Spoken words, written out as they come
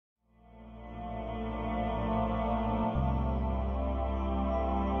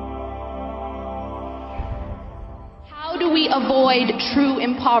avoid true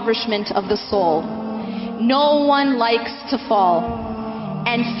impoverishment of the soul. No one likes to fall,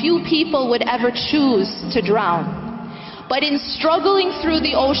 and few people would ever choose to drown. But in struggling through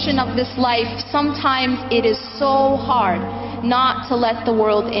the ocean of this life, sometimes it is so hard not to let the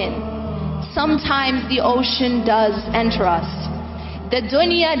world in. Sometimes the ocean does enter us. The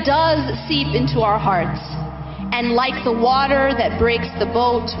dunya does seep into our hearts. And like the water that breaks the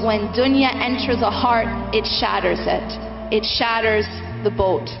boat, when dunya enters a heart, it shatters it. It shatters the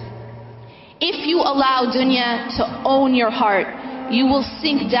boat. If you allow dunya to own your heart, you will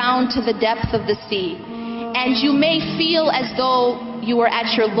sink down to the depth of the sea. And you may feel as though you are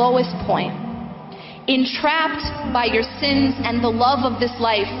at your lowest point. Entrapped by your sins and the love of this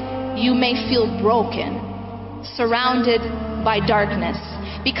life, you may feel broken, surrounded by darkness.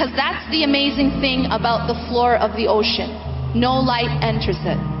 Because that's the amazing thing about the floor of the ocean. No light enters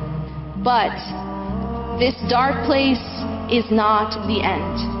it. But this dark place is not the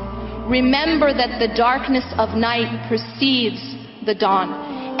end. Remember that the darkness of night precedes the dawn.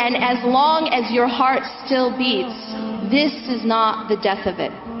 And as long as your heart still beats, this is not the death of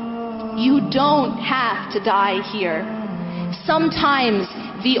it. You don't have to die here. Sometimes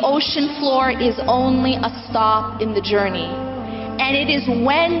the ocean floor is only a stop in the journey. And it is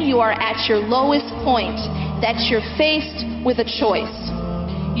when you are at your lowest point that you're faced with a choice.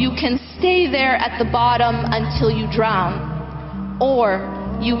 You can stay there at the bottom until you drown, or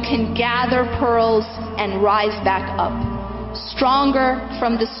you can gather pearls and rise back up, stronger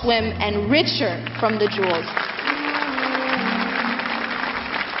from the swim and richer from the jewels.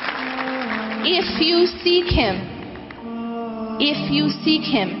 If you seek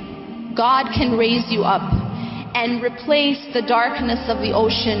Him, God can raise you up and replace the darkness of the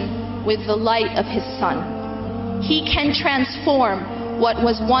ocean with the light of His Son. He can transform what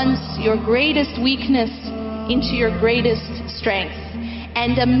was once your greatest weakness into your greatest strength,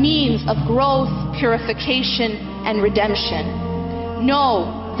 and a means of growth, purification, and redemption.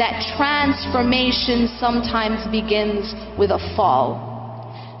 Know that transformation sometimes begins with a fall.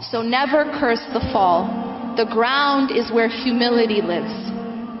 So never curse the fall. The ground is where humility lives.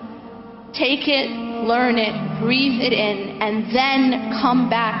 Take it, learn it, breathe it in, and then come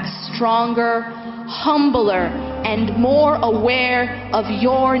back stronger, humbler, and more aware of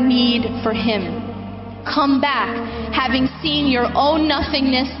your need for Him. Come back having seen your own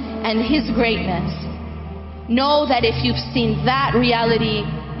nothingness and His greatness. Know that if you've seen that reality,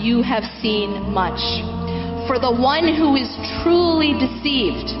 you have seen much. For the one who is truly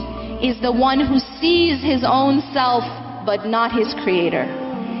deceived is the one who sees his own self but not his Creator.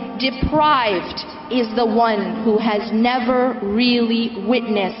 Deprived is the one who has never really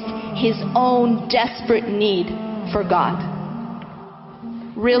witnessed his own desperate need for God.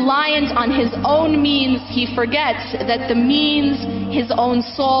 Reliant on his own means, he forgets that the means, his own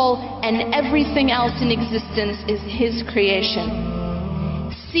soul, and everything else in existence is His creation.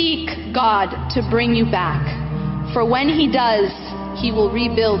 Seek God to bring you back, for when He does, He will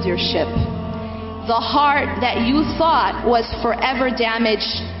rebuild your ship. The heart that you thought was forever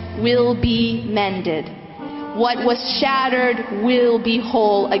damaged will be mended. What was shattered will be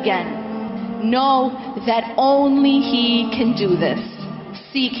whole again. Know that only He can do this.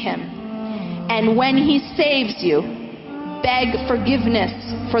 Seek Him. And when He saves you, beg forgiveness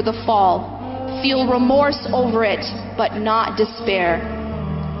for the fall. Feel remorse over it, but not despair.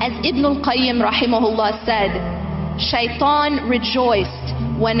 As Ibn al-Qayyim rahimahullah said, Shaitan rejoiced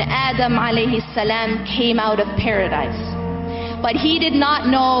when Adam alayhi salam came out of paradise. But he did not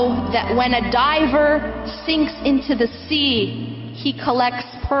know that when a diver sinks into the sea, he collects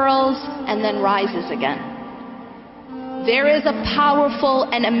pearls and then rises again. There is a powerful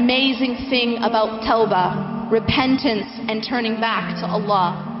and amazing thing about tawbah, repentance, and turning back to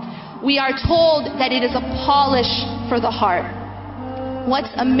Allah. We are told that it is a polish for the heart.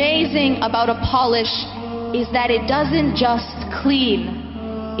 What's amazing about a polish is that it doesn't just clean.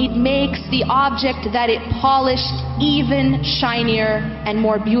 It makes the object that it polished even shinier and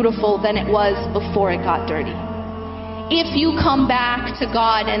more beautiful than it was before it got dirty. If you come back to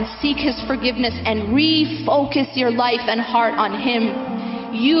God and seek His forgiveness and refocus your life and heart on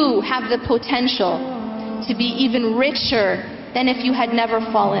Him, you have the potential to be even richer than if you had never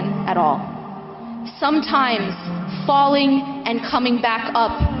fallen at all. Sometimes falling and coming back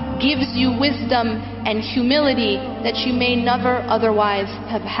up gives you wisdom and humility that you may never otherwise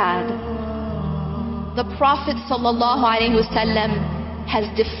have had. The Prophet ﷺ has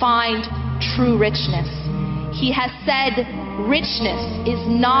defined true richness. He has said, richness is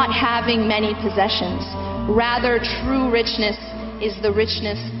not having many possessions. Rather, true richness is the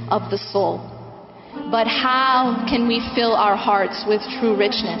richness of the soul. but how can we fill our hearts with true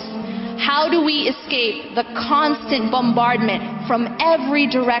richness? How do we escape the constant bombardment from every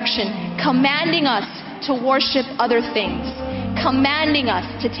direction, commanding us to worship other things, commanding us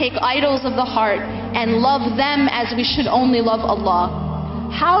to take idols of the heart and love them as we should only love Allah?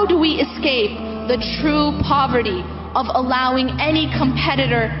 How do we escape the true poverty of allowing any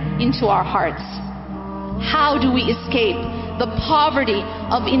competitor into our hearts? How do we escape the poverty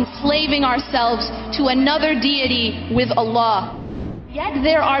of enslaving ourselves to another deity with Allah? Yet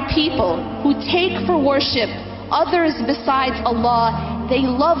there are people who take for worship others besides Allah. They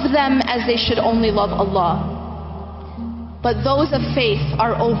love them as they should only love Allah. But those of faith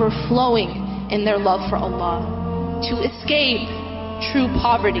are overflowing in their love for Allah. To escape true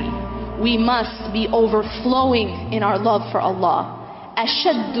poverty, we must be overflowing in our love for Allah.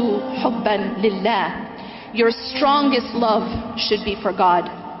 Ashaddu hubban lillah. Your strongest love should be for God.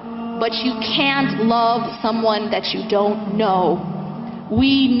 But you can't love someone that you don't know.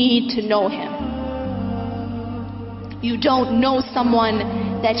 We need to know Him. You don't know someone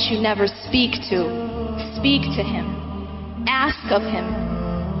that you never speak to. Speak to Him. Ask of Him.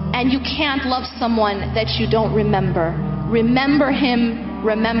 And you can't love someone that you don't remember. Remember Him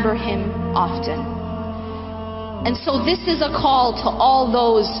often. And so this is a call to all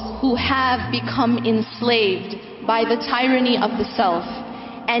those who have become enslaved by the tyranny of the self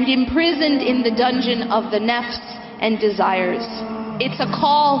and imprisoned in the dungeon of the nafs and desires. It's a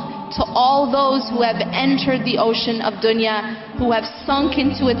call to all those who have entered the ocean of dunya, who have sunk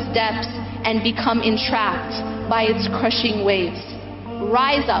into its depths and become entrapped by its crushing waves.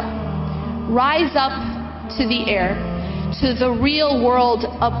 Rise up to the air, to the real world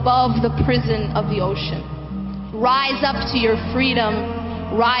above the prison of the ocean. Rise up to your freedom,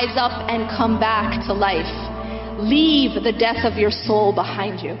 rise up and come back to life. Leave the death of your soul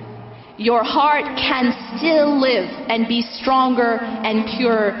behind you. Your heart can still live and be stronger and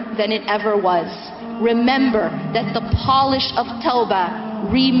purer than it ever was. Remember that the polish of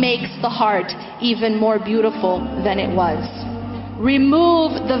tawbah remakes the heart even more beautiful than it was.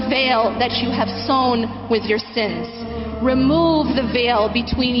 Remove the veil that you have sown with your sins. Remove the veil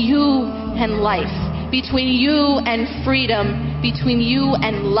between you and life, between you and freedom, between you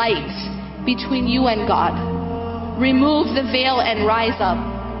and light, between you and God. Remove the veil and rise up.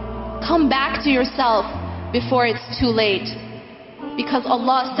 Come back to yourself before it's too late. Because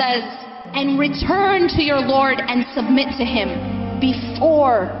Allah says, and return to your Lord and submit to Him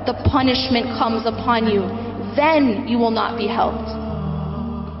before the punishment comes upon you. Then you will not be helped.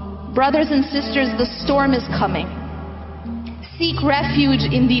 Brothers and sisters, the storm is coming. Seek refuge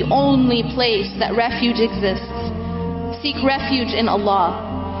in the only place that refuge exists. Seek refuge in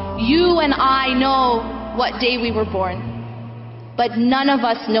Allah. You and I know what day we were born. But none of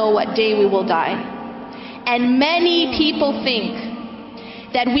us know what day we will die. And many people think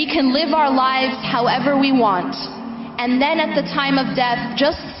that we can live our lives however we want, and then at the time of death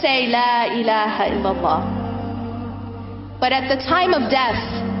just say La ilaha illallah. But at the time of death,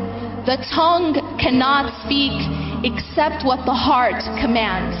 the tongue cannot speak except what the heart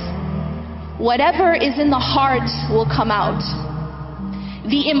commands. Whatever is in the heart will come out.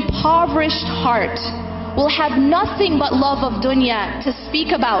 The impoverished heart will have nothing but love of dunya to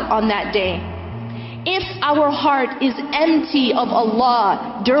speak about on that day. If our heart is empty of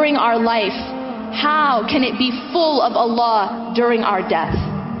Allah during our life, how can it be full of Allah during our death?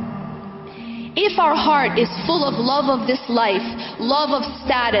 If our heart is full of love of this life, love of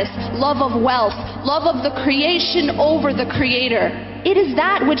status, love of wealth, love of the creation over the Creator, it is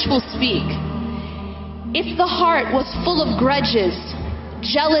that which will speak. If the heart was full of grudges,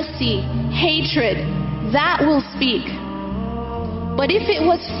 jealousy, hatred, that will speak. But if it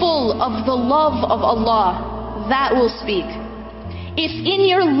was full of the love of Allah, that will speak. If in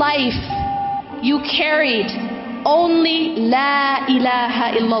your life you carried only La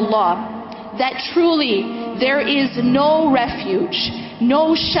ilaha illallah, that truly there is no refuge,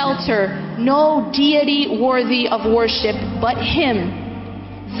 no shelter, no deity worthy of worship but Him,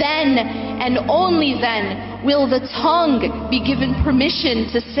 then and only then will the tongue be given permission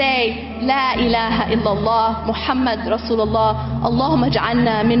to say La ilaha illallah Muhammad Rasulullah. Allahumma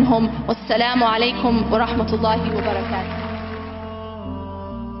ja'alna minhum. Wassalamu alaikum wa rahmatullahi wa barakatuh.